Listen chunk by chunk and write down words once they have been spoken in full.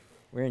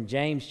We're in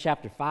James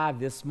chapter 5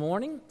 this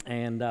morning,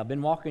 and I've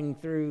been walking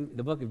through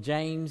the book of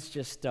James,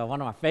 just one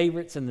of my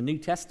favorites in the New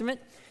Testament.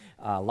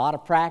 A lot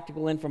of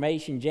practical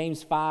information,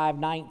 James 5,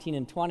 19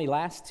 and 20,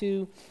 last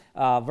two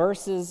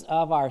verses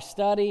of our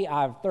study.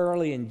 I've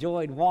thoroughly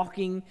enjoyed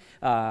walking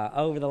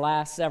over the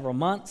last several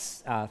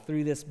months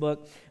through this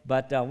book,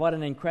 but what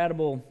an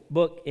incredible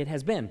book it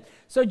has been.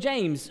 So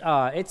James,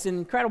 it's an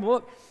incredible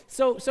book.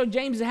 So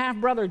James is the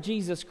half-brother of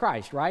Jesus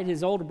Christ, right?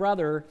 His older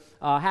brother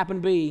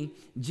happened to be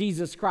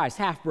Jesus Christ,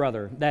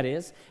 half-brother, that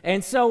is.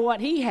 And so what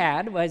he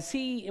had was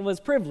he was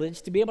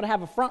privileged to be able to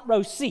have a front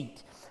row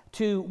seat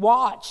to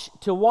watch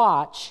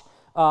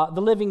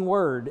the living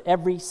Word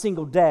every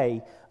single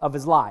day of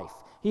his life.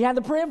 He had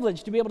the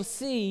privilege to be able to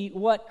see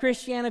what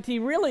Christianity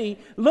really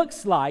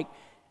looks like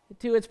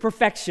to its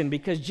perfection,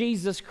 because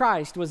Jesus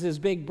Christ was his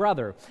big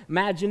brother.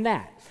 Imagine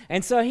that.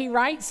 And so he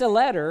writes a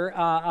letter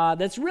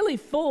that's really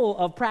full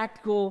of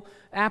practical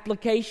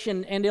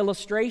application and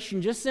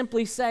illustration, just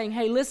simply saying,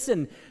 hey,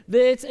 listen,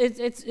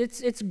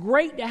 it's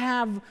great to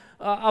have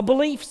a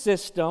belief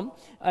system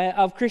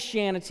of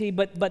Christianity,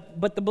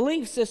 but the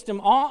belief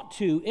system ought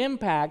to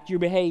impact your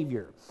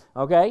behavior.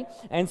 Okay?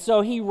 And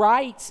so he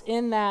writes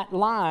in that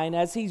line,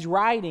 as he's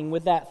writing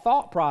with that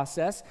thought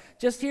process,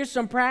 just here's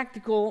some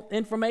practical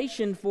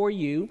information for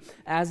you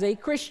as a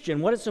Christian,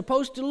 what it's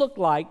supposed to look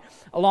like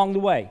along the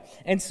way.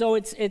 And so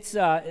it's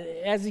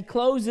as he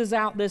closes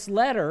out this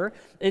letter,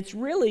 it's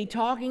really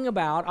talking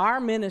about our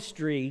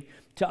ministry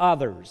to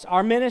others.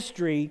 Our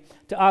ministry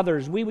to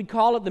others. We would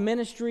call it the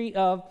ministry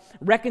of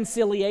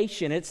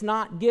reconciliation. It's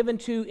not given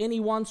to any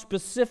one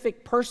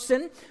specific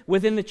person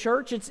within the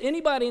church. It's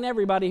anybody and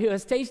everybody who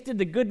has tasted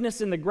the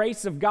goodness and the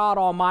grace of God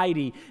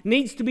Almighty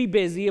needs to be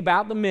busy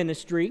about the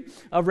ministry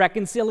of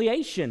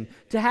reconciliation,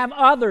 to have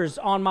others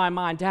on my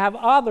mind, to have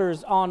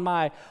others on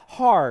my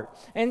heart.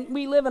 And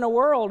we live in a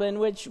world in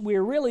which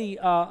we're really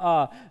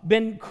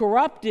been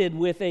corrupted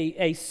with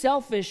a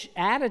selfish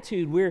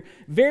attitude. We're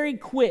very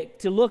quick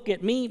to look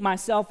at me,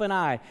 myself, and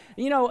I.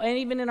 You know, and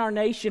even in our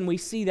nation, we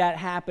see that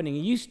happening. It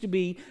used to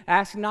be,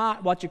 ask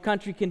not what your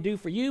country can do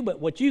for you, but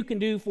what you can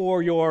do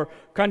for your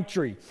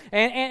country.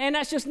 And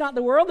that's just not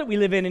the world that we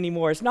live in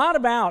anymore. It's not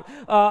about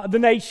the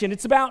nation.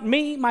 It's about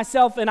me,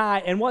 myself, and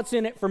I, and what's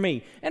in it for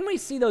me. And we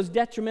see those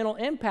detrimental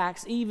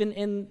impacts even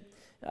in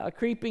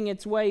creeping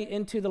its way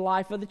into the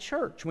life of the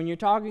church. When you're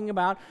talking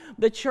about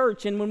the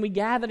church, and when we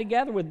gather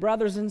together with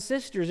brothers and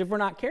sisters, if we're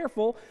not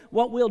careful,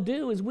 what we'll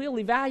do is we'll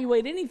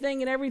evaluate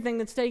anything and everything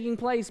that's taking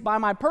place by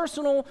my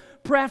personal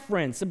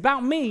preference,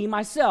 about me,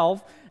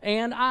 myself,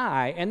 and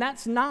I. And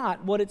that's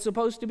not what it's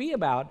supposed to be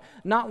about.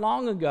 Not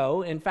long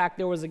ago, in fact,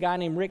 there was a guy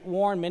named Rick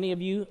Warren. Many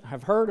of you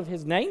have heard of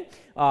his name.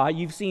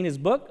 You've seen his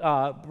book,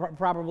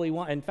 probably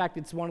one. In fact,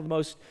 it's one of the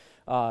most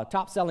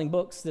top-selling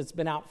books that's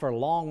been out for a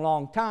long,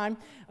 long time,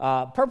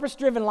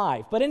 Purpose-Driven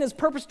Life. But in his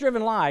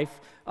Purpose-Driven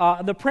Life,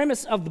 the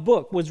premise of the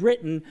book was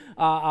written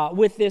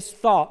with this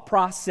thought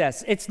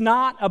process. It's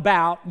not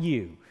about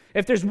you.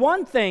 If there's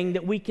one thing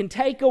that we can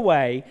take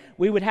away,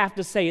 we would have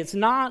to say it's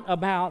not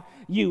about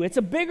you. It's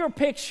a bigger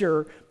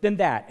picture than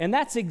that. And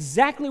that's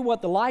exactly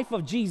what the life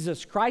of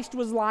Jesus Christ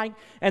was like.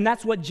 And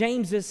that's what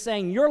James is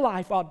saying your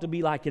life ought to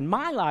be like, and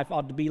my life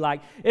ought to be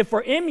like. If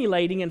we're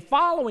emulating and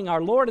following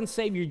our Lord and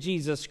Savior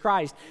Jesus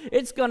Christ,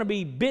 it's going to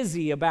be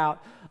busy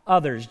about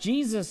others.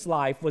 Jesus'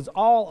 life was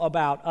all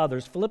about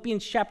others.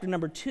 Philippians chapter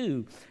number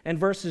 2 and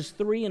verses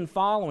 3 and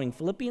following.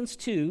 Philippians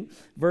 2,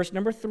 verse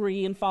number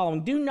 3 and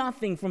following. Do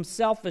nothing from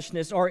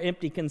selfishness or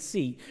empty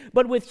conceit,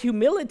 but with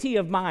humility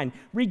of mind,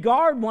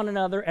 regard one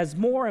another as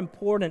more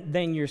important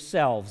than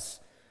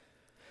yourselves.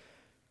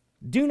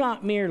 Do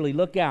not merely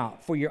look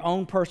out for your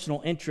own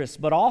personal interests,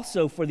 but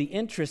also for the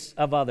interests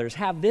of others.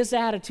 Have this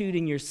attitude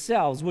in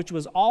yourselves, which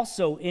was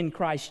also in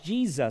Christ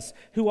Jesus,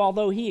 who,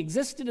 although he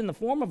existed in the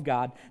form of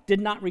God,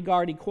 did not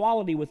regard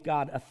equality with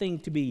God a thing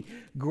to be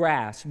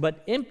grasped,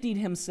 but emptied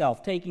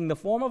himself, taking the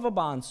form of a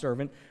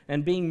bondservant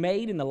and being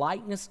made in the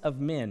likeness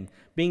of men.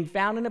 Being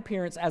found in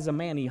appearance as a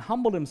man, he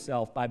humbled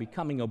himself by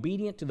becoming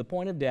obedient to the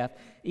point of death,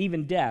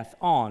 even death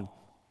on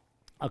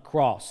a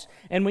cross.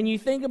 And when you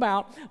think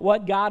about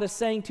what God is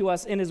saying to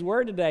us in his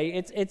word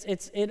today,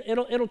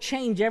 it'll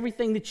change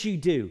everything that you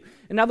do.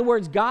 In other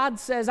words, God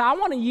says, I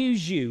want to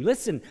use you.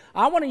 Listen,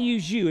 I want to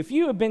use you. If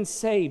you have been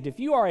saved,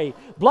 if you are a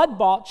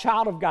blood-bought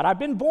child of God, I've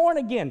been born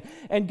again,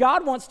 and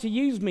God wants to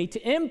use me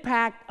to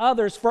impact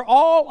others for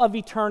all of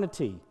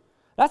eternity.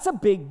 That's a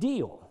big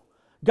deal.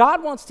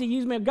 God wants to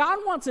use me. God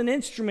wants an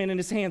instrument in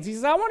his hands. He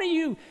says, I want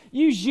to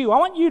use you. I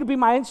want you to be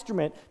my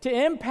instrument to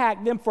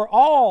impact them for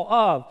all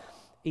of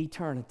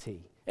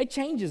eternity. It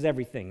changes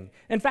everything.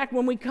 In fact,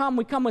 when we come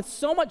with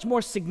so much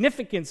more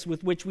significance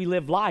with which we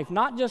live life,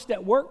 not just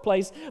at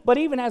workplace, but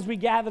even as we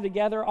gather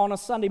together on a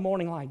Sunday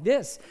morning like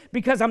this,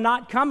 because I'm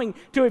not coming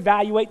to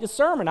evaluate the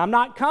sermon. I'm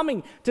not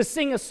coming to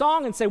sing a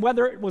song and say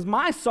whether it was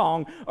my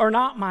song or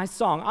not my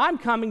song. I'm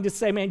coming to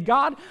say, man,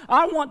 God,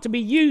 I want to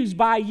be used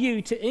by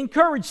you to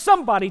encourage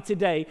somebody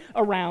today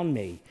around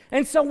me.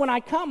 And so when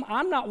I come,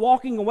 I'm not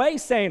walking away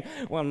saying,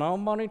 well,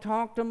 nobody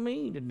talked to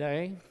me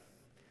today.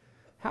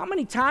 How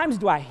many times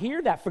do I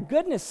hear that? For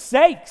goodness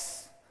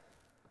sakes.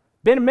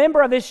 Been a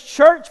member of this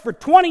church for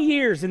 20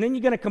 years, and then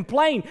you're going to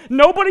complain,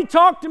 nobody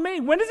talked to me.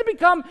 When does it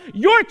become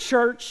your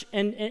church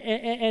and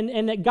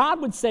that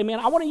God would say, man,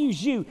 I want to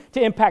use you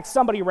to impact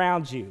somebody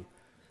around you?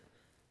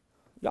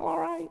 Y'all all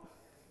right?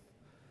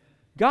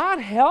 God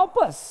help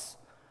us.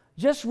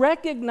 Just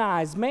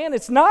recognize, man,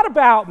 it's not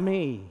about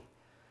me.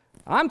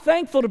 I'm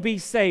thankful to be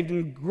saved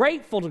and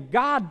grateful to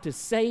God to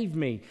save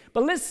me.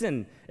 But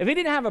listen, if he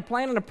didn't have a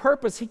plan and a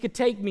purpose, he could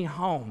take me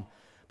home.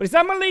 But he said,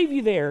 I'm going to leave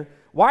you there.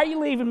 Why are you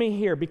leaving me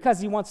here? Because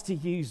he wants to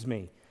use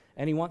me,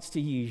 and he wants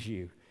to use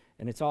you.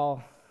 And it's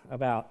all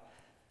about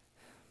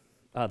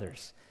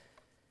others.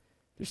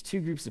 There's two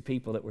groups of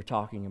people that we're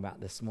talking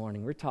about this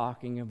morning. We're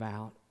talking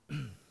about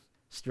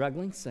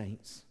struggling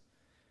saints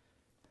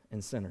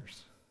and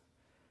sinners.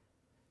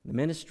 The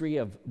ministry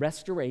of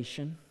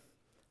restoration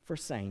for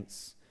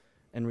saints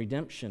and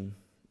redemption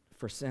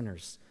for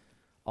sinners,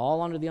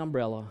 all under the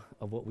umbrella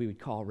of what we would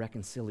call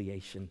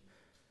reconciliation.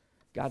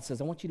 God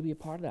says, I want you to be a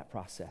part of that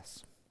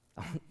process.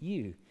 I want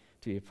you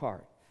to be a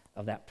part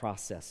of that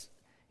process.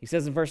 He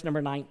says in verse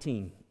number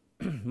 19,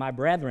 my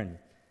brethren,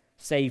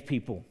 save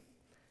people.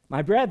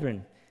 My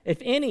brethren, if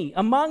any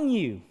among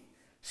you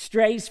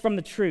strays from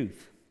the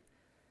truth,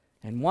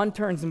 and one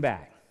turns him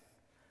back,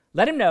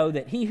 let him know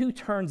that he who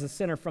turns a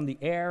sinner from the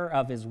error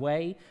of his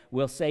way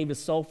will save his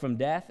soul from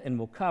death and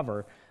will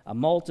cover a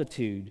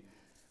multitude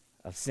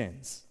of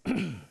sins.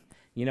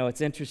 You know,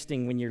 it's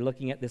interesting when you're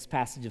looking at this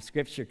passage of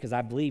Scripture because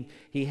I believe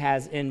he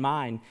has in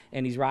mind,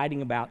 and he's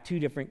writing about two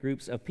different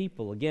groups of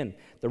people. Again,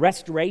 the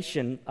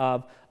restoration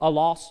of a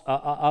loss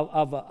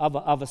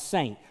of a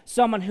saint,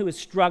 someone who is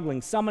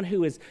struggling, someone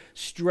who is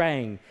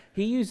straying.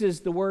 He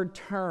uses the word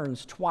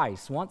turns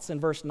twice, once in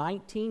verse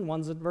 19,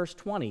 once in verse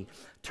 20.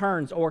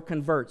 Turns or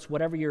converts,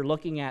 whatever you're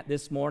looking at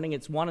this morning,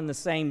 it's one and the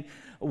same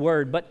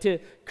word. But to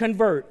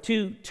convert,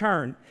 to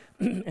turn.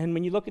 And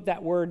when you look at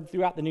that word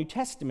throughout the New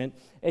Testament,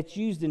 it's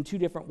used in two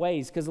different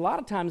ways. Because a lot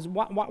of times,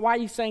 why are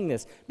you saying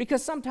this?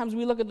 Because sometimes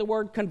we look at the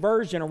word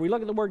conversion or we look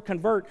at the word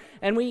convert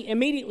and we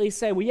immediately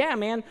say, well, yeah,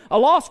 man, a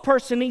lost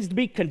person needs to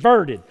be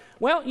converted.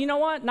 Well, you know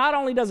what? Not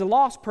only does a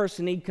lost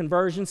person need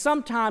conversion,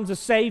 sometimes a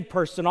saved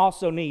person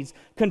also needs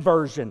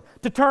conversion.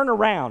 To turn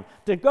around,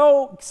 to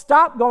go,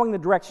 stop going the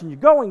direction you're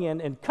going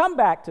in and come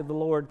back to the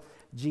Lord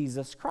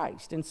Jesus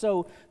Christ. And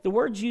so the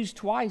word's used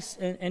twice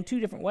in two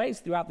different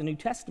ways throughout the New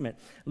Testament.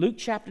 Luke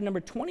chapter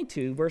number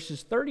 22,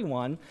 verses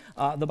 31,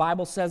 the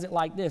Bible says it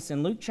like this.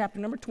 In Luke chapter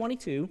number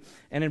 22,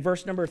 and in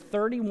verse number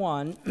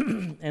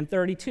 31 and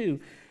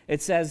 32,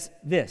 it says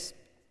this,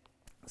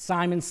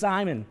 Simon,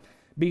 Simon,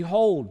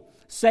 behold,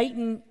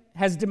 Satan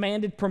has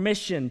demanded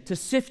permission to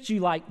sift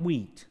you like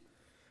wheat.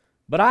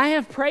 But I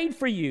have prayed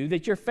for you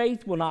that your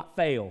faith will not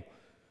fail.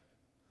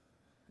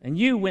 And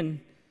you,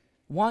 when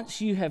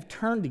once you have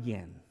turned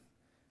again,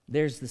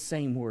 there's the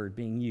same word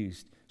being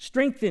used.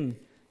 Strengthen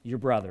your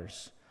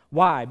brothers.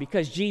 Why?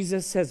 Because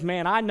Jesus says,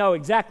 man, I know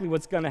exactly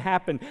what's going to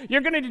happen.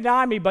 You're going to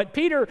deny me, but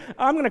Peter,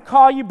 I'm going to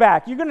call you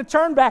back. You're going to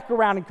turn back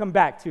around and come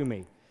back to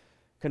me.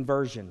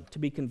 Conversion, to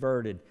be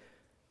converted.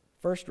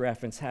 First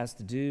reference has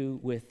to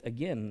do with,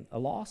 again, a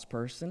lost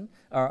person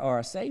or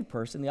a saved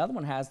person. The other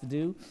one has to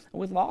do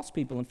with lost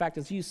people. In fact,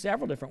 it's used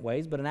several different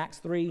ways, but in Acts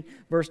 3,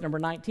 verse number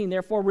 19,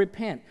 therefore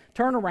repent,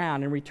 turn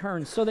around and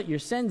return so that your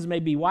sins may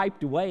be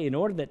wiped away in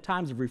order that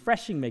times of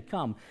refreshing may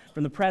come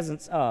from the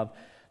presence of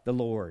the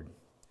Lord.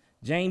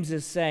 James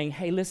is saying,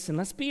 hey, listen,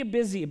 let's be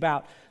busy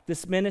about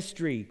this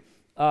ministry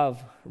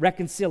of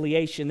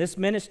reconciliation, this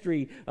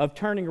ministry of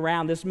turning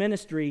around, this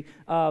ministry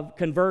of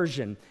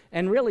conversion.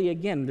 And really,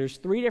 again, there's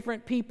three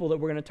different people that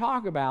we're going to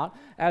talk about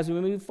as we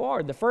move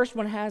forward. The first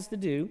one has to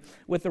do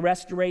with the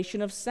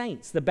restoration of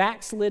saints, the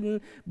backslidden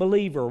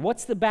believer.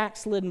 What's the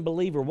backslidden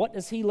believer? What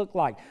does he look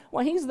like?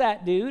 Well, he's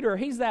that dude or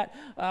he's that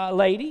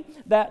lady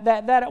that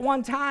at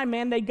one time,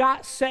 man, they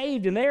got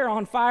saved and they're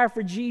on fire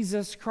for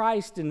Jesus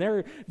Christ and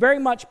they're very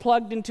much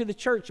plugged into the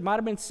church. You might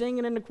have been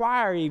singing in the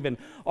choir even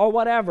or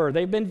whatever.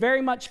 They've been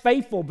very much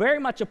faithful, very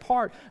much a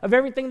part of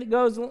everything that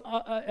goes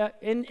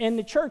in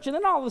the church. And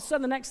then all of a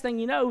sudden, the next thing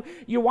you know,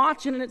 you're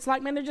watching and it's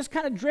like, man, they're just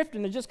kind of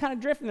drifting.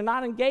 They're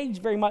not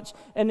engaged very much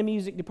in the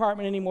music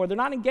department anymore. They're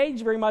not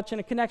engaged very much in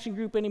a connection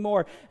group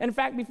anymore. And in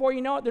fact, before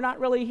you know it, they're not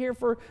really here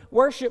for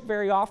worship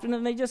very often,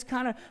 and they just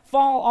kind of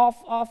fall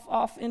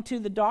off into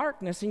the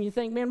darkness. And you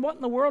think, man, what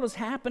in the world is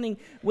happening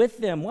with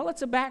them? Well,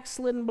 it's a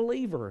backslidden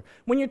believer.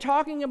 When you're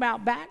talking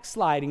about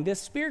backsliding,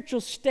 this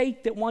spiritual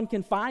state that one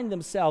can find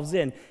themselves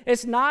in,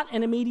 it's not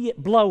an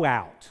immediate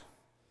blowout.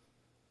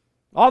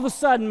 All of a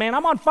sudden, man,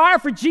 I'm on fire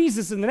for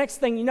Jesus, and the next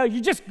thing you know,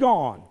 you're just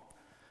gone.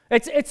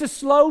 It's a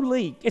slow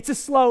leak. It's a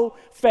slow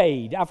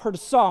fade. I've heard a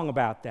song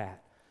about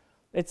that.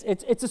 It's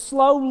a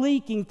slow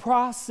leaking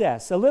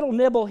process. A little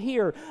nibble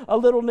here, a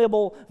little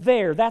nibble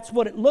there. That's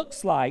what it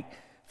looks like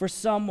for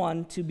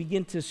someone to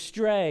begin to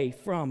stray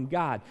from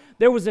God.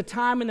 There was a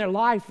time in their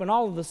life when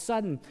all of a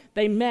sudden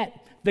they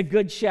met the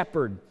Good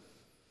Shepherd.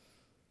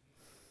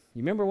 You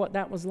remember what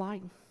that was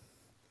like?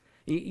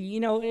 You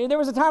know, there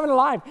was a time in their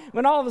life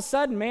when all of a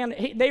sudden, man,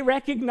 they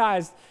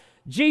recognized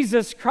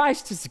Jesus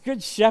Christ is a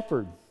good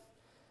shepherd,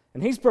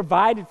 and he's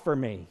provided for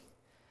me.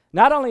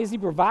 Not only has he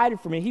provided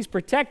for me, he's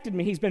protected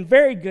me. He's been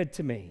very good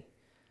to me.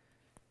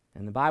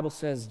 And the Bible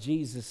says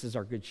Jesus is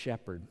our good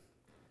shepherd.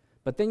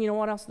 But then you know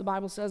what else the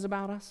Bible says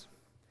about us?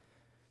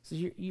 It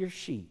says you're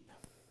sheep.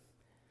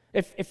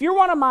 If you're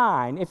one of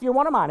mine, if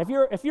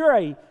you're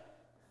a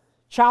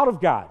child of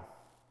God,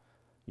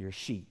 you're a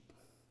sheep.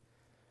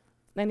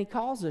 And he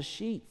calls us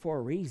sheep for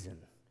a reason.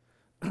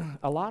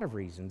 A lot of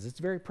reasons. It's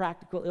very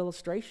practical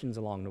illustrations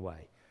along the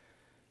way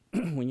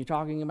when you're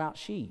talking about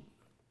sheep.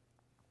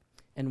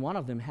 And one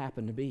of them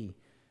happened to be,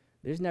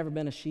 there's never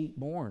been a sheep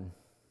born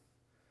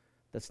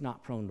that's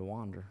not prone to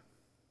wander.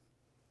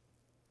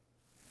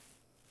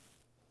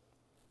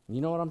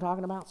 You know what I'm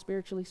talking about,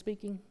 spiritually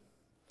speaking?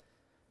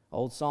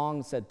 Old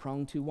song said,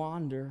 prone to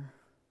wander,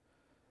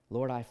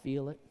 Lord, I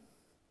feel it.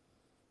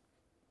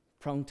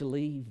 Prone to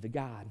leave the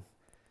God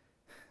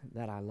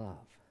that I love.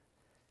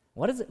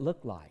 What does it look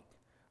like?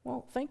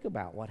 Well, think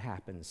about what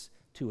happens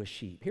to a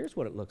sheep. Here's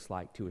what it looks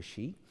like to a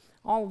sheep.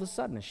 All of a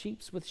sudden, a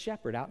sheep's with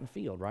shepherd out in the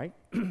field, right?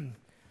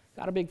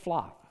 Got a big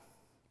flock,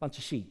 bunch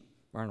of sheep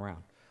running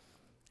around.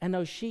 And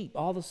those sheep,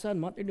 all of a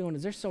sudden, what they're doing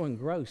is they're so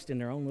engrossed in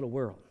their own little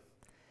world.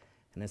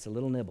 And it's a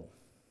little nibble.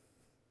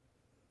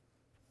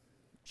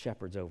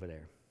 Shepherd's over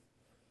there.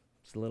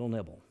 It's a little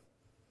nibble.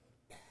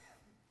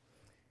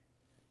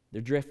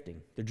 They're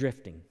drifting. They're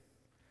drifting.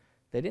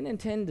 They didn't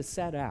intend to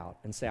set out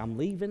and say, I'm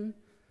leaving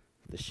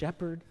the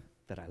shepherd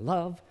that I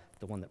love,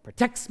 the one that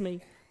protects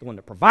me, the one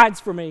that provides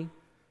for me.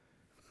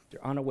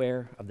 They're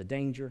unaware of the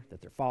danger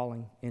that they're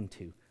falling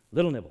into.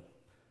 Little nibble.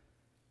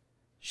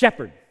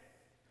 Shepherd,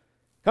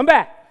 come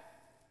back.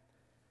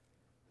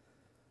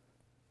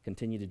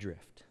 Continue to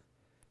drift.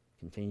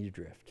 Continue to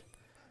drift.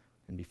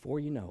 And before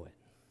you know it,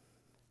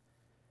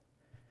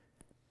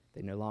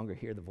 they no longer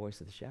hear the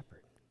voice of the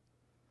shepherd.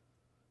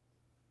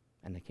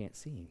 And they can't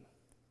see him.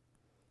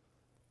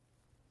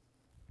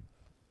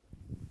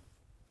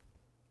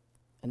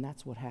 And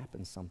that's what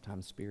happens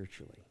sometimes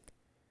spiritually.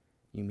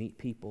 You meet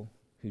people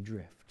who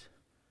drift.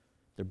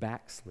 They're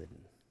backslidden.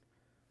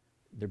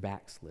 They're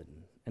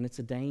backslidden. And it's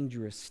a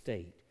dangerous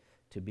state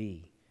to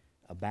be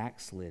a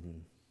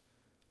backslidden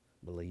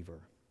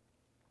believer.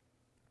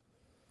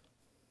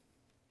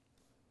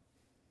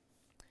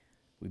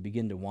 We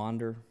begin to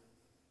wander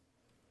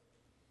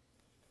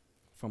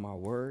from our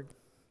word.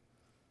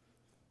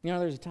 You know,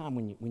 there's a time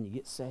when you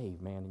get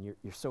saved, man, and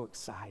you're so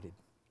excited.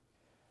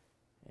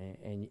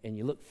 And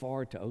you look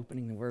forward to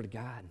opening the Word of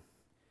God.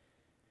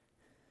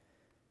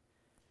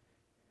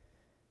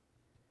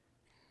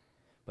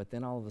 But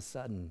then all of a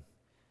sudden,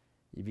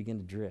 you begin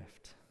to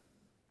drift.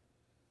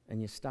 And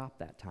you stop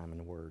that time in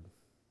the Word.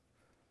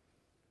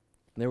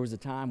 There was a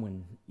time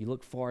when you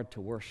look forward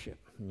to worship,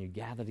 and you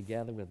gather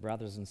together with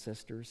brothers and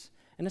sisters.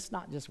 And it's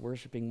not just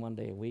worshiping one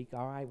day a week,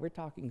 all right? We're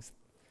talking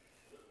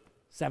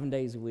 7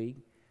 days a week.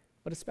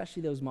 But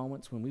especially those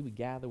moments when we would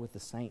gather with the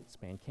saints,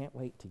 man, can't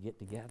wait to get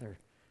together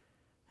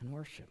and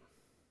worship.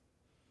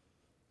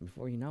 And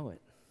before you know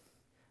it,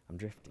 I'm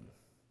drifting.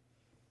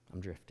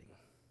 I'm drifting.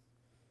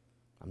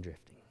 I'm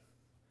drifting.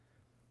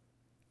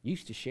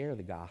 Used to share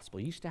the gospel.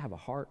 Used to have a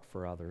heart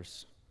for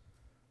others.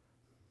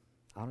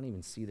 I don't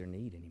even see their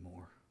need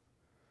anymore.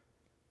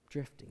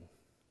 Drifting.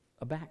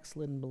 A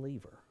backslidden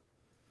believer.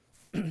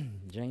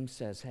 James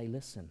says, hey,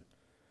 listen.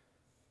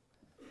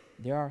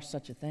 There are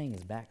such a thing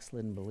as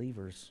backslidden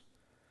believers.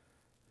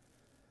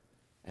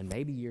 And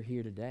maybe you're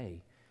here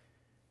today,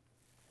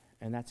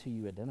 and that's who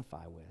you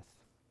identify with.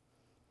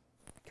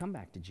 Come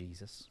back to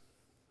Jesus.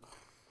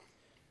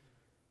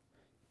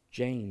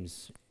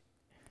 James,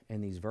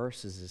 in these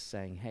verses, is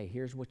saying, hey,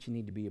 here's what you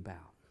need to be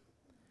about.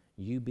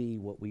 You be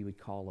what we would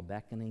call a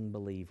beckoning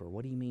believer.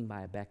 What do you mean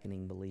by a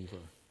beckoning believer?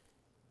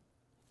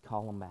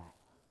 Call them back.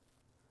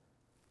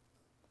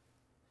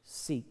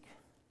 Seek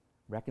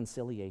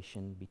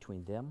reconciliation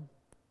between them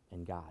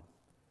and God.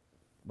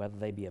 Whether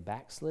they be a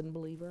backslidden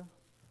believer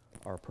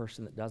or a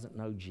person that doesn't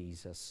know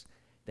Jesus,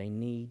 they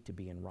need to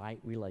be in right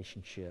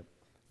relationship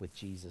with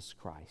Jesus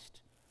Christ.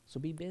 So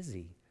be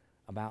busy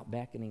about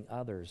beckoning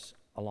others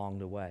along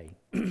the way.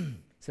 It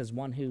says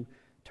one who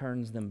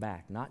turns them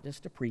back. Not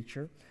just a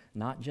preacher,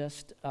 not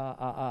just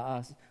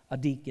a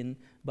deacon,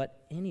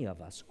 but any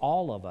of us,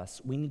 all of us,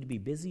 we need to be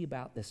busy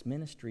about this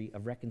ministry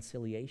of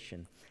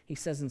reconciliation. He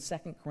says in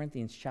 2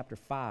 Corinthians chapter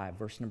 5,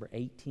 verse number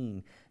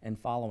 18 and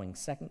following,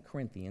 2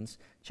 Corinthians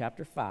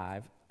chapter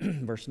 5,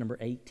 verse number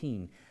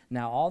 18.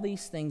 Now all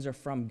these things are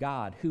from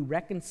God, who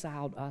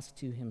reconciled us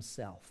to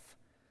himself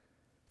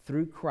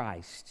through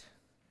Christ.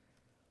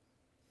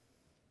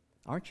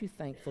 Aren't you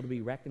thankful to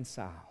be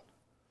reconciled?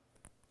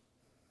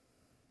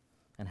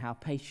 And how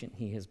patient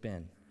he has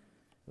been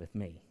with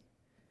me.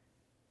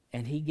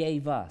 And he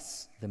gave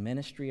us the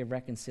ministry of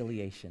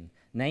reconciliation,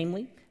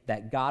 namely,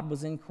 that God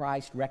was in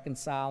Christ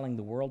reconciling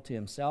the world to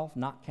himself,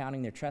 not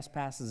counting their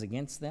trespasses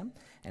against them,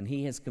 and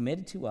he has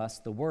committed to us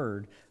the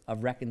word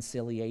of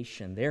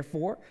reconciliation.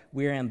 Therefore,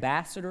 we are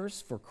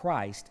ambassadors for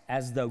Christ,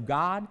 as though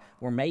God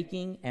were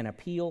making an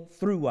appeal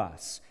through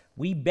us.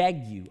 We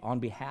beg you, on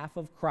behalf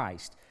of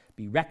Christ,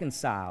 be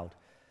reconciled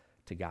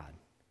to God.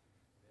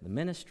 The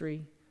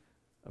ministry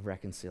of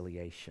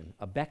reconciliation,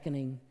 a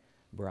beckoning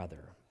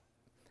brother.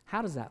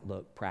 How does that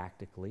look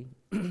practically?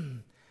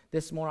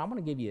 This morning, I'm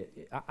going to give you,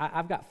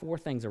 I've got 4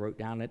 things I wrote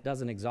down. It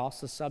doesn't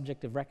exhaust the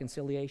subject of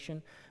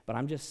reconciliation, but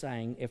I'm just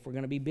saying if we're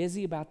going to be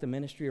busy about the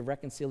ministry of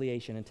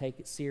reconciliation and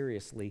take it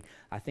seriously,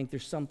 I think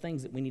there's some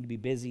things that we need to be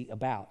busy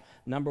about.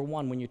 Number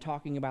 1, when you're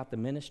talking about the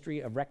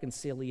ministry of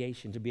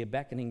reconciliation, to be a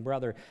beckoning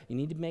brother, you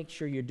need to make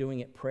sure you're doing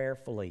it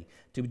prayerfully,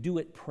 to do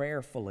it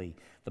prayerfully.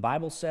 The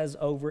Bible says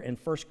over in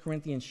 1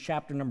 Corinthians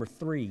chapter number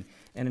 3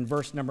 and in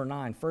verse number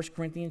 9, 1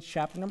 Corinthians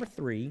chapter number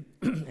 3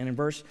 and in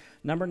verse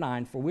number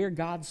 9, for we are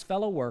God's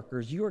fellow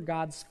workers, you are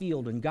God's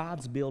field and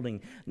God's building.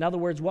 In other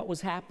words, what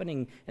was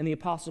happening and the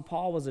Apostle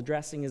Paul was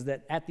addressing is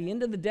that at the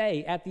end of the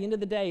day,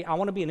 I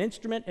want to be an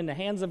instrument in the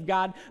hands of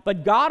God,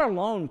 but God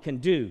alone can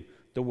do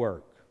the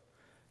work.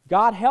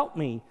 God, help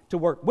me to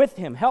work with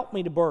him, help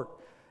me to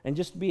work and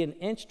just be an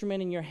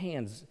instrument in your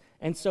hands.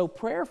 And so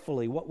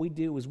prayerfully, what we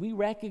do is we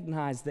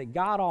recognize that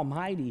God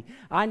Almighty,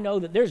 I know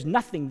that there's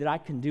nothing that I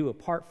can do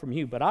apart from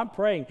you, but I'm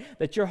praying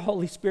that your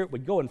Holy Spirit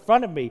would go in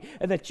front of me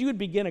and that you would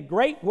begin a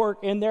great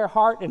work in their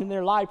heart and in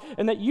their life,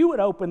 and that you would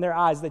open their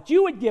eyes, that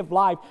you would give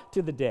life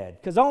to the dead,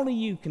 because only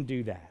you can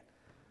do that.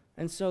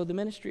 And so the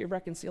ministry of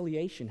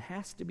reconciliation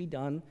has to be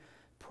done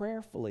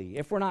prayerfully.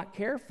 If we're not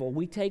careful,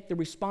 we take the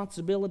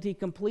responsibility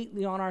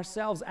completely on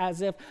ourselves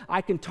as if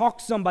I can talk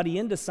somebody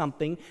into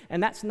something,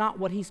 and that's not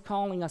what he's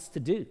calling us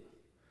to do.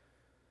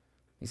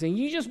 He's saying,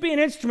 you just be an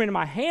instrument in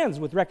my hands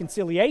with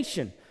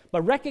reconciliation,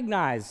 but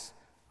recognize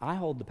I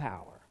hold the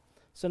power.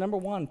 So number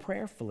 1,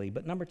 prayerfully,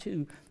 but number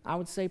 2, I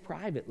would say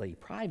privately.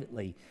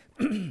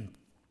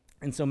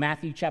 And so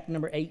Matthew chapter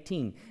number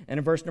 18 and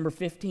in verse number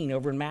 15,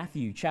 over in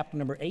Matthew chapter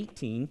number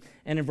 18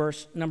 and in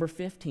verse number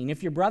 15.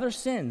 If your brother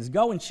sins,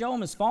 go and show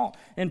him his fault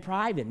in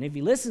private. And if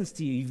he listens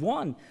to you, you've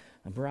won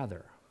a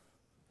brother.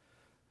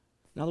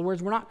 In other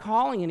words, we're not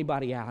calling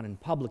anybody out in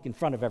public in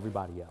front of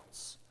everybody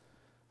else.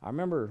 I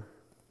remember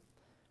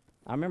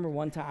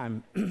one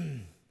time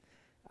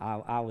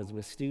I was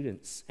with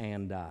students,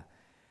 and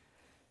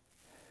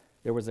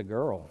there was a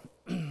girl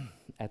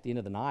at the end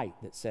of the night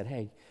that said,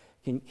 hey,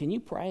 can you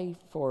pray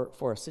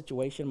for a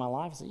situation in my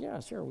life? I said, yeah,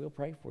 sure, we'll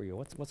pray for you.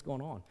 What's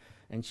going on?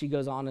 And she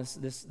goes on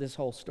this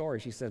whole story.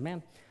 She says,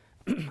 man,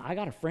 I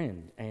got a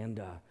friend,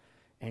 and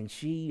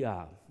she's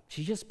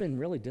just been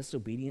really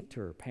disobedient to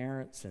her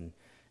parents,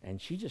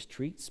 and she just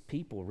treats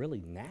people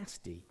really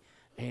nasty,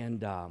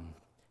 and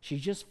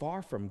she's just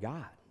far from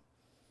God.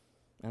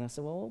 And I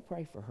said, well, we'll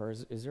pray for her.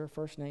 Is there a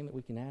first name that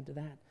we can add to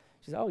that?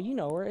 She said, oh, you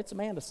know her. It's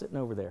Amanda sitting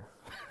over there.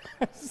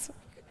 It's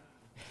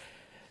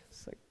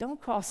like,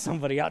 don't call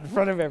somebody out in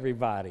front of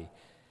everybody.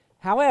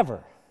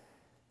 However,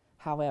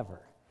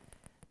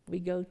 we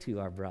go to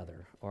our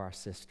brother or our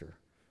sister,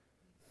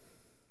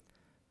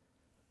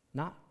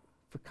 not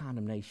for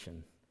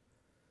condemnation,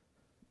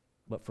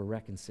 but for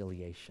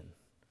reconciliation,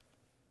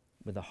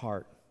 with a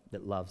heart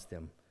that loves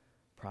them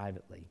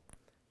privately,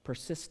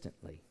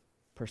 persistently.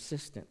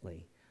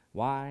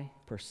 Why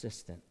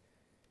persistent?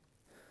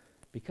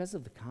 Because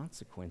of the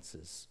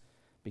consequences,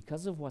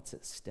 because of what's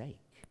at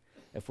stake.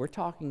 If we're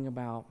talking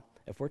about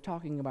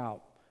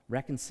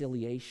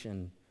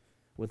reconciliation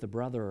with a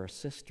brother or a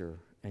sister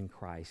in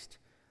Christ,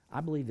 I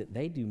believe that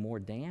they do more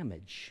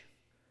damage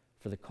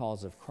for the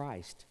cause of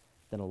Christ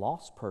than a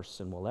lost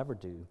person will ever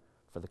do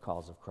for the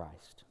cause of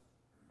Christ.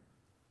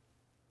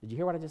 Did you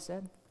hear what I just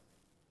said?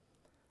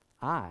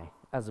 I,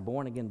 as a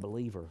born-again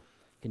believer,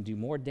 can do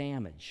more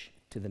damage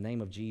to the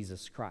name of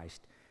Jesus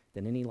Christ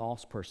than any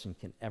lost person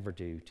can ever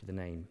do to the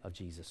name of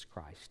Jesus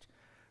Christ.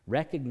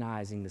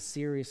 Recognizing the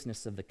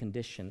seriousness of the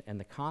condition and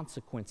the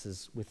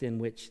consequences within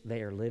which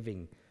they are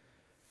living,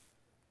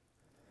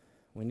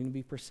 we need to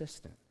be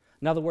persistent.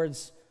 In other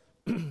words,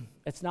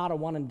 it's not a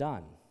one and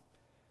done,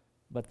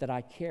 but that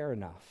I care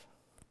enough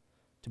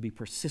to be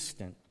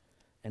persistent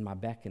in my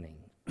beckoning.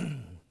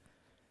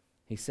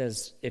 He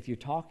says, if you're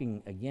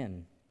talking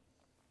again,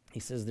 he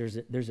says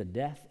there's a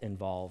death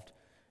involved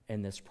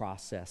in this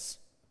process,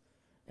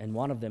 and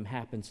one of them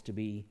happens to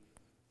be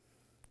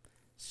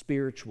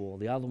spiritual.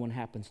 The other one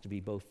happens to be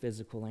both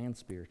physical and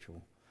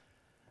spiritual.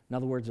 In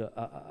other words,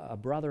 a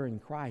brother in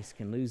Christ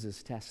can lose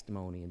his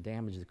testimony and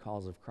damage the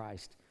cause of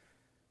Christ,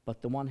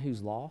 but the one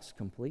who's lost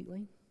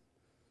completely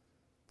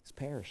is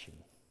perishing.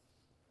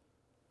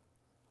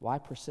 Why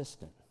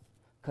persistent?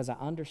 Because I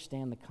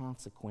understand the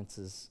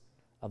consequences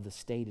of the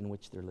state in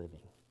which they're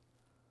living.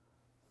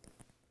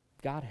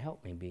 God,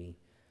 help me be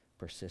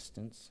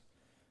persistent.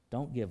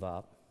 Don't give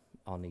up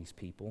on these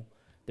people.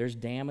 There's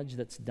damage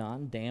that's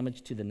done,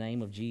 damage to the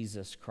name of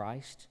Jesus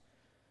Christ.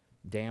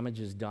 Damage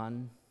is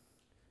done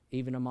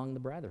even among the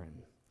brethren.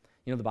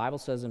 You know, the Bible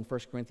says in 1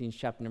 Corinthians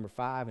chapter number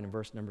 5 and in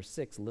verse number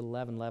 6, a little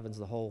leaven leavens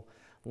the whole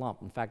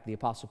lump. In fact, the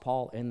Apostle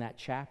Paul in that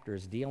chapter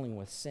is dealing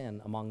with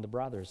sin among the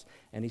brothers,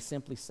 and he's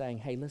simply saying,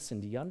 hey,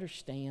 listen, do you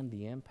understand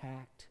the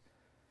impact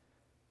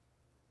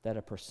that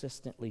a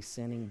persistently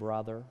sinning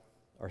brother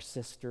or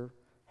sister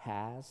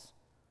has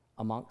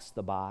amongst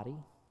the body?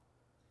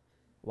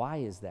 Why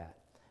is that?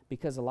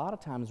 Because a lot of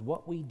times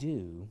what we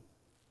do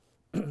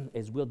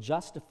is we'll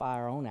justify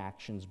our own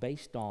actions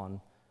based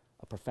on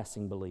a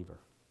professing believer.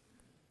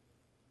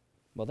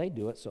 Well, they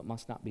do it, so it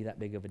must not be that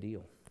big of a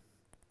deal.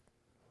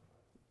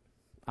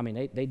 I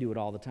mean, they do it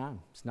all the time.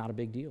 It's not a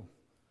big deal.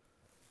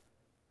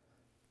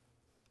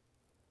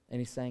 And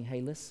he's saying,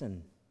 hey,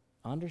 listen,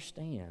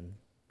 understand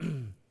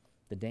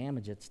the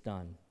damage it's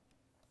done,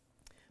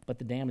 but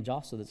the damage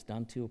also that's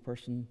done to a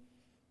person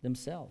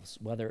themselves,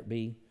 whether it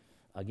be,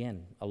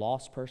 again, a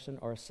lost person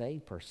or a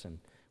saved person.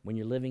 When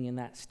you're living in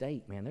that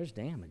state, man, there's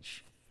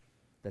damage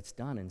that's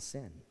done in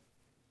sin.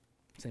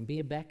 So be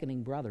a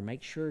beckoning brother.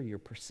 Make sure you're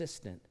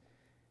persistent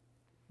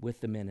with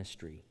the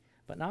ministry,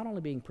 but not only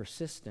being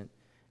persistent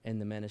in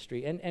the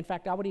ministry. And in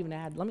fact, I would even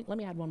add, let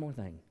me add one more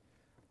thing.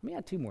 Let me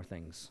add two more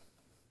things.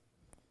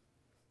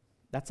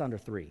 That's under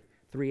 3A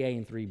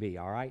and 3B,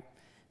 all right?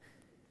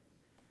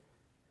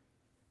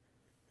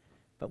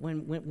 But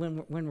when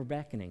we're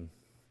beckoning,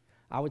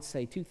 I would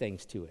say two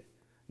things to it.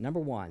 Number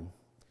one,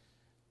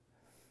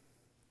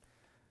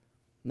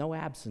 no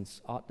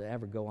absence ought to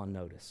ever go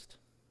unnoticed.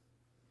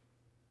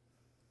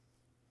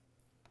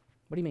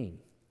 What do you mean?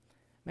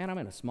 Man, I'm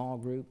in a small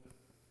group,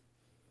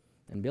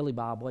 and Billy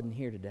Bob wasn't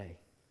here today.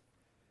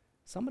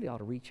 Somebody ought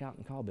to reach out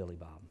and call Billy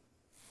Bob.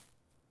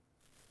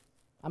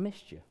 I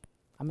missed you.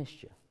 I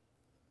missed you.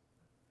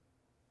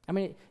 I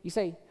mean, you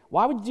say,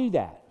 why would you do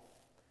that?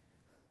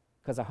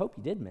 Because I hope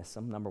you did miss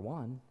them, number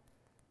one.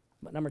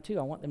 But number two,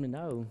 I want them to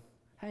know,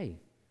 hey,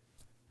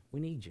 we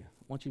need you.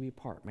 I want you to be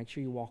a part. Make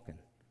sure you're walking.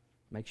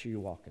 Make sure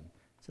you're walking.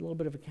 It's a little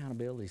bit of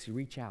accountability, so you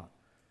reach out.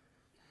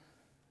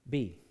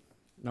 B,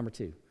 number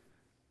two,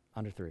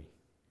 under 3.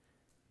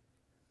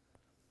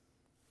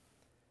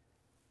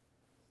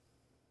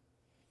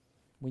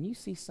 When you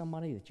see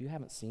somebody that you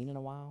haven't seen in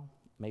a while,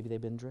 maybe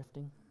they've been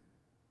drifting,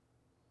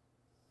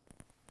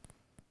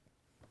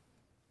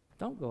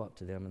 don't go up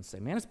to them and say,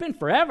 man, it's been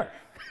forever.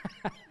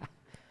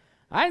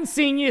 I hadn't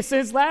seen you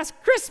since last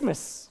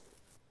Christmas.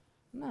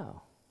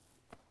 No.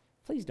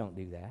 Please don't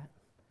do that.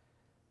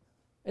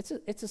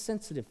 It's a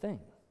sensitive thing.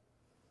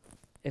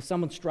 If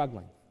someone's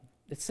struggling,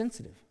 it's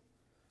sensitive.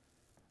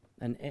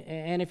 And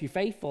if you're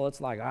faithful,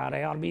 it's like,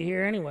 they ought to be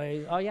here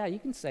anyway. Oh, yeah, you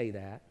can say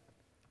that.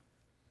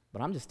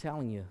 But I'm just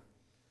telling you,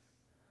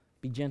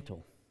 be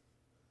gentle.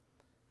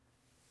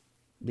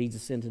 Leads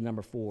us into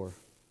number 4,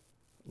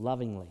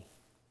 lovingly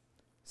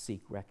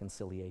seek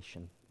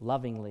reconciliation.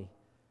 Lovingly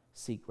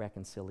seek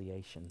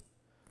reconciliation.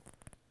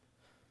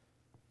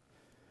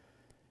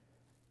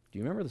 Do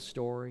you remember the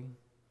story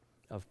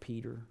of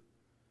Peter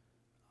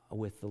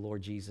with the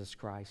Lord Jesus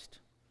Christ?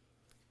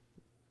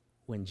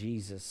 When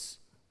Jesus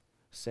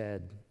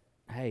said,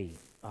 hey,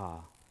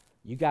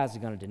 you guys are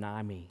going to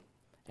deny me.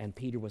 And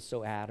Peter was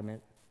so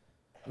adamant,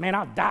 man,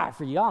 I'll die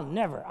for you.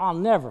 I'll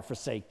never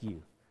forsake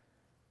you.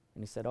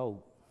 And he said,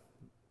 oh,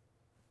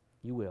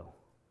 you will.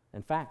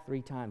 In fact,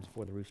 3 times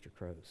before the rooster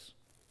crows.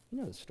 You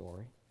know the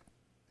story.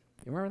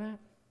 You remember that?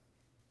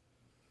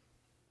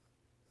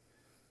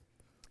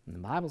 And the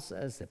Bible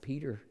says that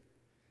Peter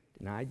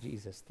denied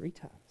Jesus 3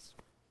 times.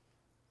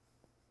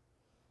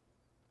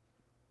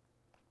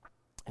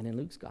 And in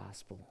Luke's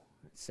gospel,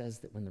 it says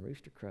that when the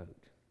rooster crowed,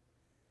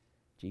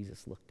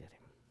 Jesus looked at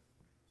him.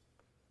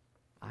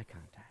 Eye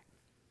contact.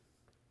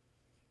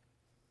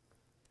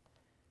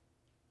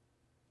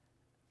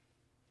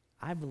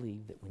 I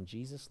believe that when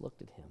Jesus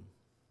looked at him,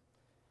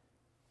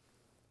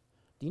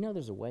 do you know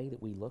there's a way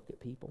that we look at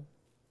people?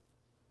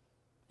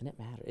 And it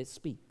matters. It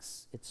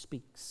speaks. It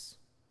speaks.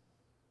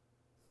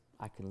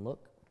 I can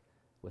look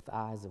with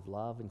eyes of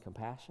love and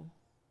compassion,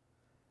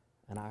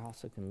 and I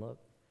also can look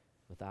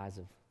with eyes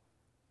of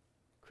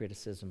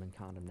criticism and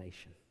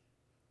condemnation.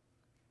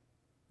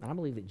 And I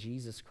believe that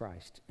Jesus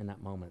Christ, in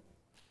that moment,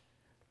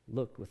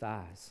 looked with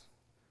eyes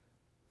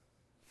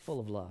full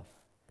of love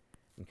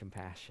and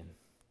compassion.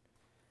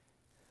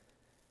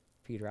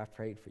 Peter, I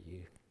prayed for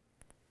you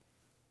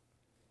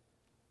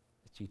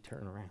that you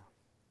turn around.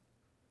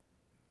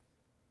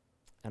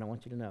 And I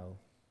want you to know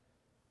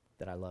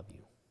that I love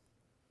you.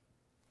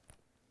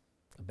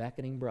 A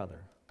beckoning brother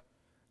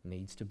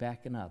needs to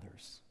beckon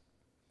others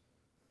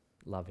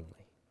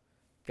lovingly.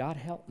 God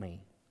help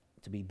me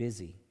to be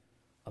busy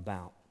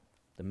about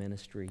the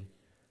ministry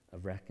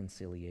of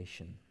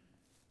reconciliation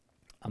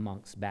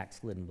amongst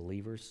backslidden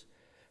believers,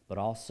 but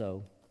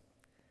also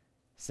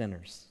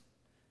sinners.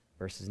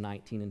 Verses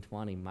 19 and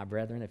 20, my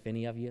brethren, if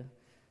any of you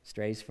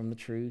strays from the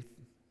truth,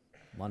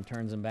 one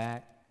turns him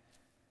back,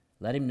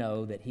 let him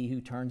know that he who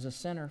turns a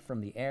sinner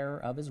from the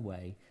error of his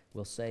way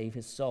will save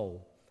his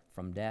soul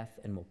from death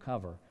and will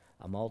cover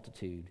a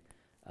multitude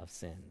of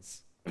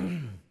sins.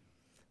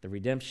 The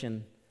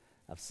redemption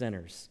of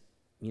sinners.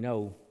 You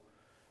know,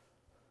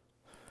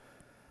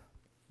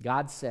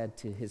 God said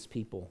to his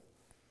people,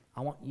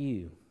 I want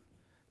you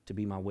to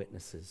be my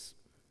witnesses.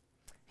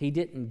 He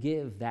didn't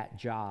give that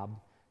job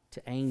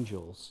to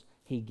angels.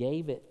 He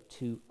gave it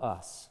to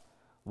us.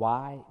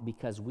 Why?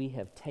 Because we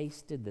have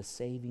tasted the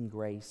saving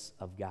grace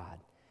of God.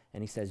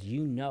 And he says,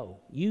 you know,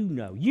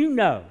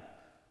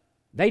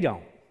 they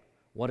don't,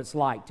 what it's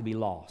like to be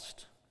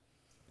lost.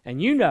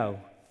 And you know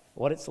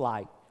what it's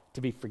like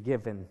to be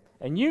forgiven.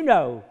 And you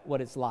know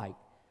what it's like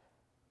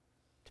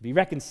to be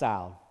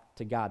reconciled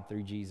to God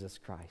through Jesus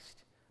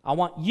Christ. I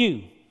want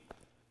you.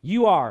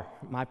 You are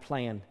my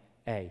plan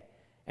A.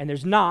 And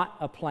there's not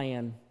a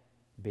plan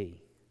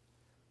B.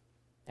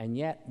 And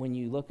yet, when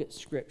you look at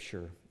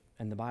Scripture,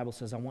 and the Bible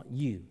says, I want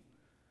you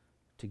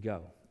to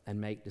go and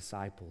make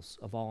disciples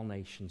of all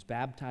nations,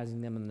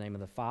 baptizing them in the name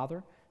of the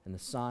Father and the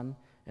Son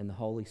and the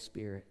Holy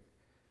Spirit.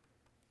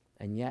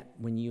 And yet,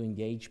 when you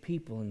engage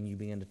people and you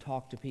begin to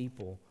talk to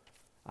people,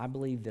 I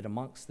believe that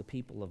amongst the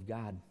people of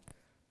God,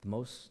 the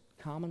most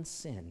common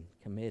sin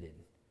committed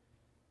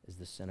is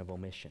the sin of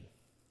omission.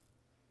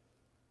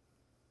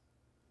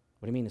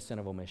 What do you mean the sin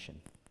of omission?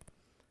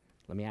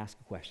 Let me ask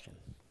a question.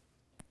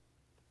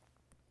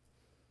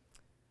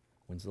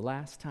 When's the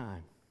last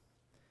time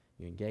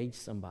you engaged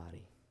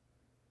somebody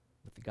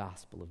with the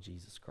gospel of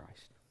Jesus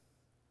Christ?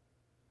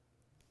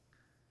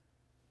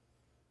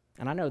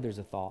 And I know there's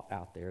a thought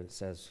out there that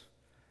says,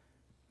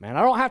 man,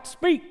 I don't have to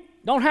speak,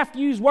 don't have to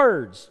use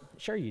words.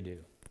 Sure you do.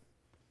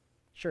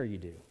 Sure you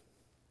do.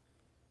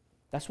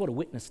 That's what a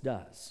witness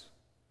does.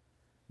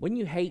 Wouldn't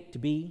you hate to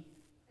be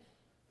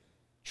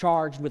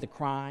charged with a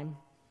crime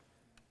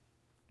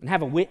and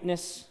have a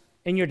witness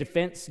in your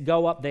defense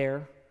go up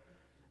there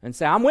and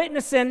say, I'm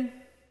witnessing.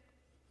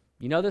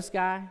 You know this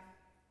guy?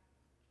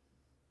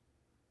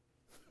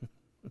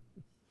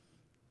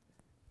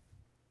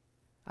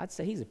 I'd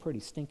say he's a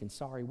pretty stinking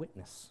sorry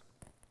witness.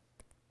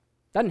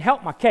 Doesn't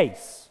help my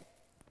case.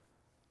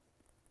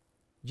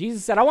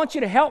 Jesus said, I want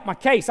you to help my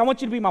case. I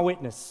want you to be my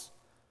witness.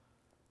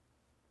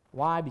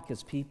 Why?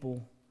 Because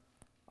people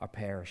are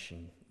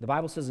perishing. The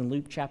Bible says in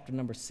Luke chapter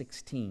number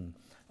 16,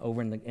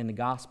 over in the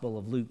Gospel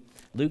of Luke,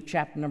 Luke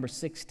chapter number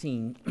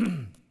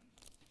 16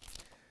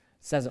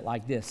 says it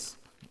like this.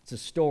 It's a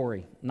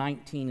story,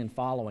 19 and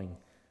following.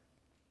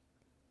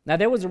 Now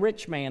there was a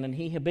rich man, and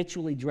he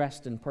habitually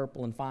dressed in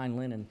purple and fine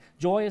linen,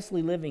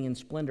 joyously living in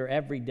splendor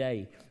every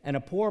day. And a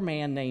poor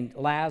man named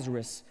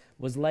Lazarus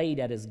was laid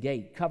at his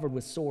gate, covered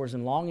with sores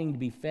and longing to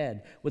be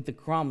fed with the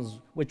crumbs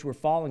which were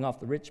falling off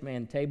the rich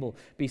man's table.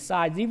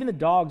 Besides, even the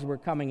dogs were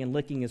coming and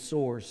licking his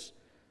sores.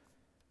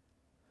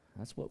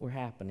 That's what were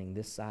happening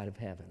this side of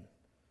heaven.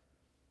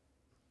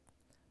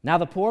 Now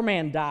the poor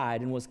man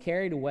died and was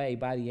carried away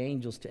by the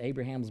angels to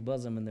Abraham's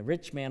bosom, and the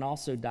rich man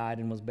also died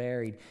and was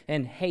buried.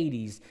 In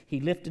Hades he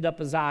lifted up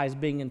his eyes,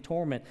 being in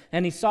torment,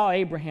 and he saw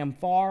Abraham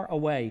far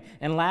away,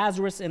 and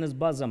Lazarus in his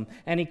bosom.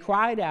 And he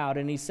cried out,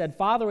 and he said,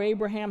 Father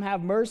Abraham,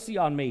 have mercy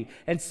on me,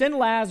 and send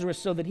Lazarus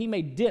so that he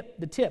may dip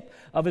the tip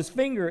of his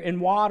finger in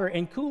water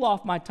and cool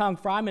off my tongue,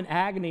 for I'm in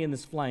agony in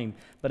this flame.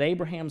 But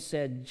Abraham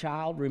said,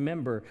 Child,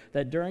 remember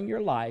that during your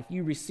life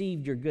you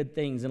received your good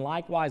things, and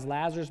likewise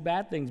Lazarus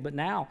bad things, but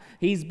now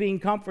he's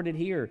being comforted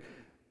here,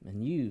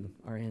 and you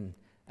are in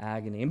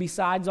agony. And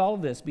besides all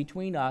of this,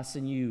 between us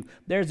and you,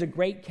 there's a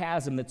great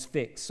chasm that's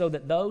fixed, so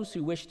that those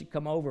who wish to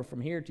come over from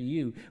here to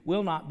you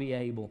will not be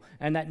able,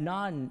 and that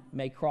none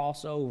may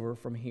cross over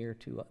from here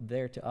to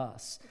there to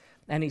us.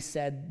 And he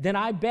said, Then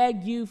I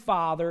beg you,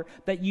 Father,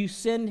 that you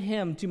send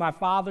him to my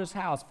father's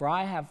house, for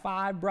I have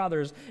 5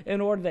 brothers, in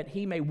order that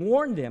he may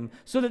warn them,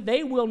 so that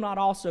they will not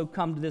also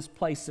come to this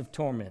place of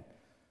torment.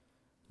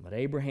 But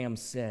Abraham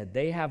said,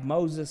 They have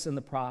Moses and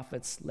the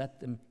prophets, let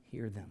them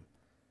hear them.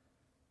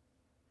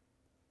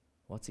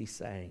 What's he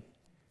saying?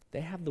 They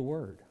have the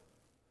Word.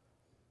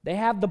 They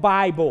have the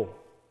Bible.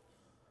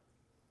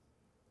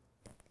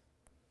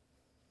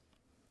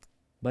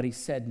 But he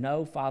said,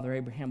 No, Father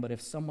Abraham, but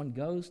if someone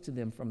goes to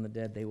them from the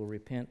dead, they will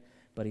repent.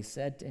 But he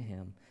said to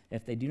him,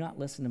 If they do not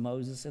listen to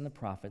Moses and the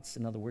prophets,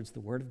 in other words, the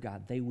Word of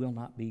God, they will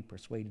not be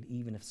persuaded,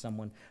 even if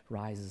someone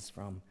rises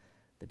from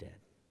the dead.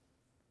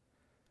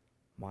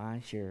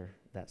 Why share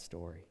that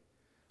story?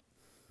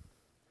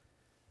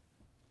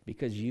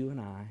 Because you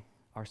and I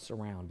are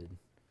surrounded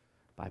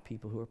by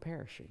people who are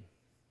perishing.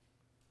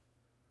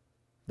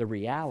 The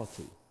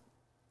reality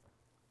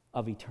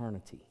of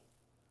eternity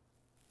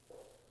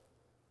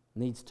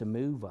needs to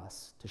move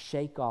us to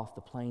shake off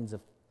the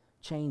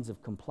chains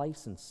of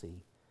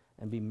complacency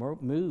and be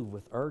moved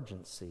with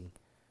urgency,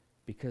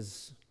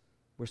 because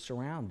we're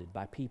surrounded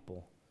by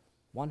people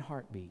one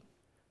heartbeat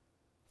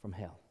from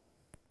hell.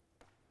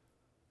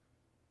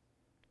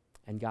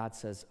 And God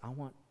says, I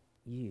want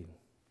you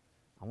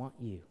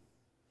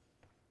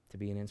to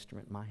be an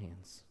instrument in my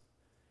hands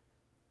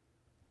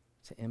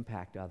to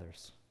impact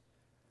others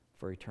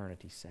for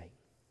eternity's sake.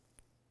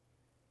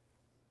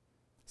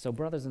 So,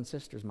 brothers and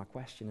sisters, my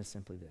question is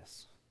simply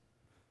this.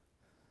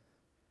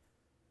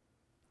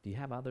 Do you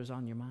have others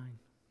on your mind?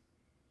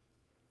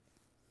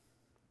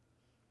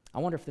 I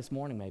wonder if this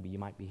morning maybe you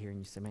might be here and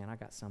you say, man, I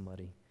got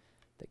somebody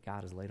that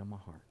God has laid on my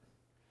heart.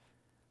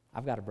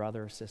 I've got a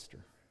brother or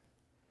sister,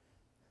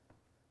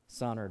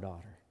 son or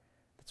daughter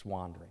that's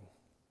wandering.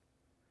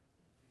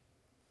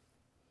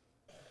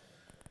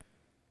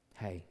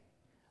 Hey,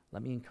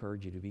 let me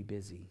encourage you to be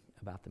busy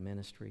about the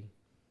ministry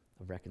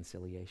of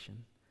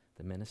reconciliation,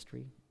 the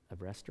ministry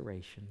of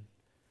restoration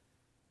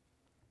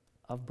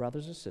of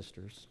brothers or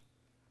sisters,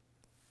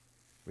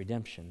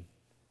 redemption,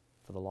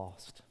 for the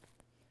lost.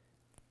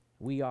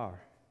 We are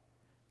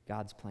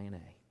God's plan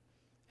A,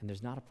 and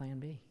there's not a plan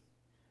B.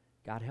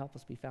 God, help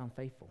us be found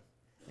faithful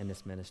in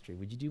this ministry.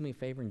 Would you do me a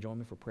favor and join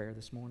me for prayer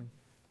this morning?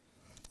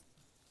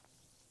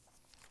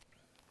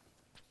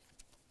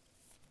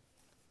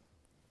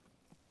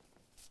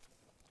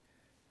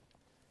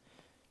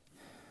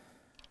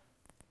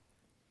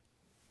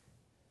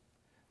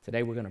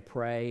 Today we're going to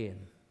pray, and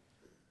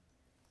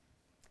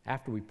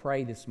after we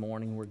pray this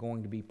morning, we're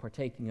going to be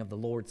partaking of the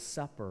Lord's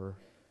Supper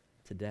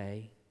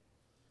today.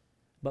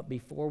 But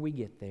before we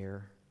get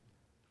there,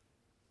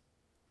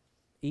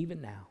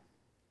 even now,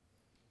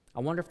 I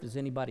wonder if there's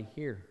anybody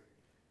here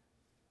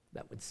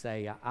that would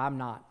say, I'm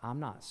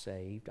not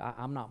saved,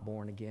 I'm not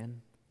born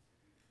again.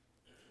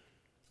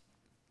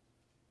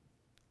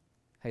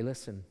 Hey,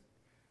 listen,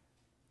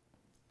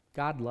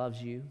 God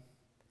loves you,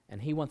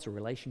 and He wants a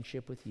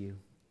relationship with you.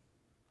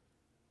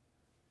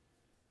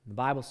 The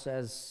Bible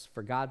says,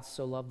 for God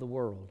so loved the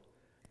world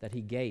that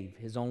He gave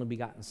His only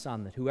begotten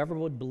Son, that whoever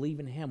would believe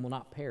in Him will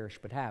not perish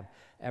but have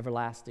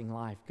everlasting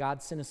life.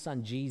 God sent His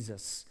Son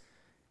Jesus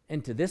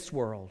into this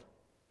world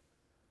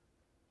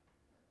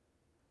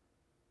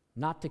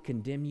not to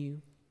condemn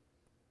you,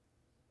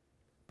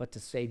 but to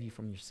save you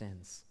from your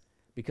sins.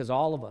 Because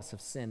all of us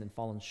have sinned and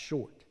fallen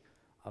short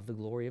of the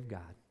glory of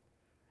God.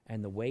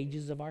 And the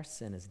wages of our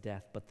sin is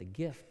death, but the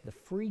gift, the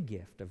free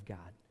gift of God,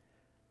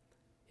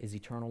 is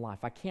eternal life.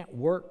 I can't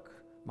work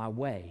my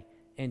way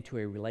into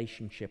a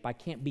relationship. I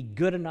can't be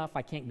good enough.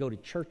 I can't go to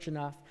church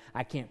enough.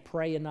 I can't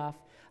pray enough.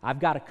 I've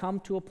got to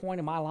come to a point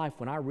in my life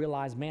when I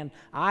realize, man,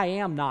 I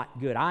am not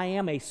good. I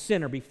am a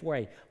sinner before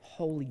a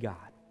holy God.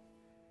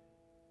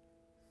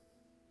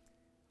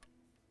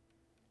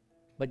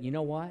 But you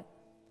know what?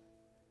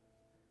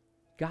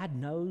 God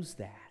knows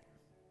that.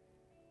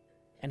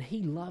 And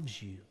He loves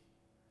you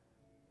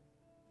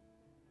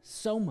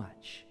so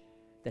much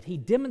that He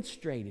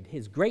demonstrated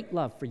His great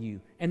love for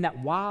you, and that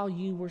while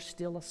you were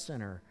still a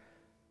sinner,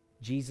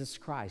 Jesus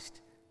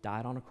Christ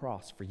died on a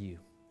cross for you.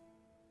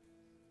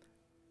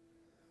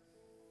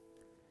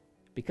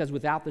 Because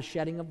without the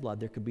shedding of blood,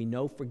 there could be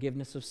no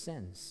forgiveness of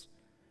sins.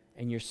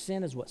 And your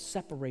sin is what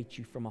separates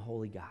you from a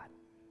holy God.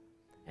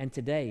 And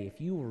today,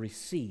 if you will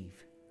receive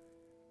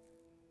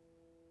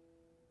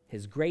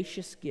His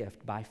gracious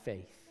gift by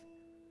faith,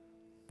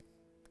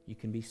 you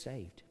can be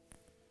saved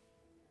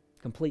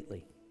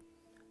completely.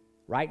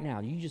 Right now,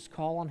 you just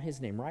call on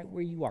His name right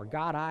where you are.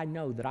 God, I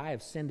know that I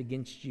have sinned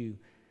against you.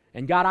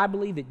 And God, I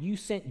believe that you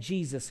sent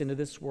Jesus into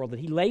this world, that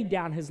He laid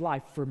down His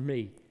life for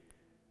me.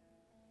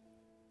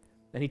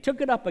 And He took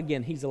it up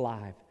again. He's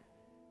alive.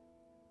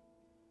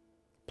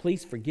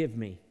 Please forgive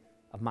me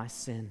of my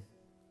sin.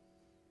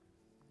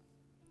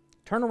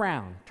 Turn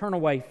around, turn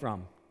away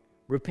from,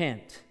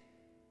 repent,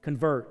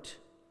 convert,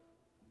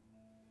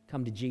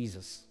 come to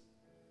Jesus.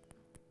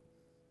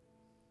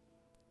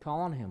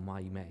 Call on Him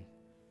while you may.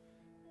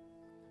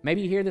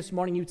 Maybe here this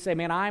morning you'd say,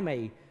 man, I'm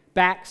a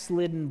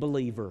backslidden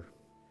believer.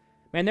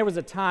 Man, there was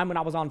a time when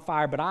I was on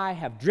fire, but I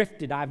have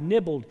drifted. I've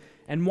nibbled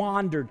and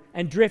wandered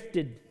and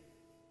drifted.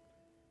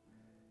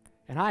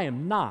 And I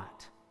am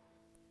not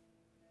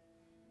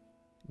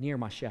near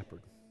my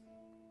shepherd.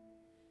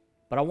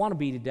 But I want to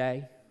be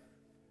today.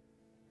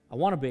 I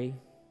want to be.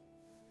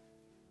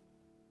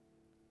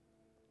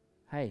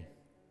 Hey,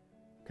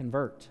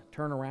 convert,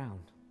 turn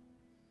around.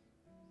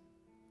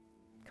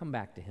 Come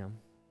back to Him.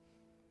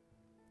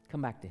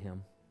 Come back to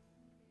Him.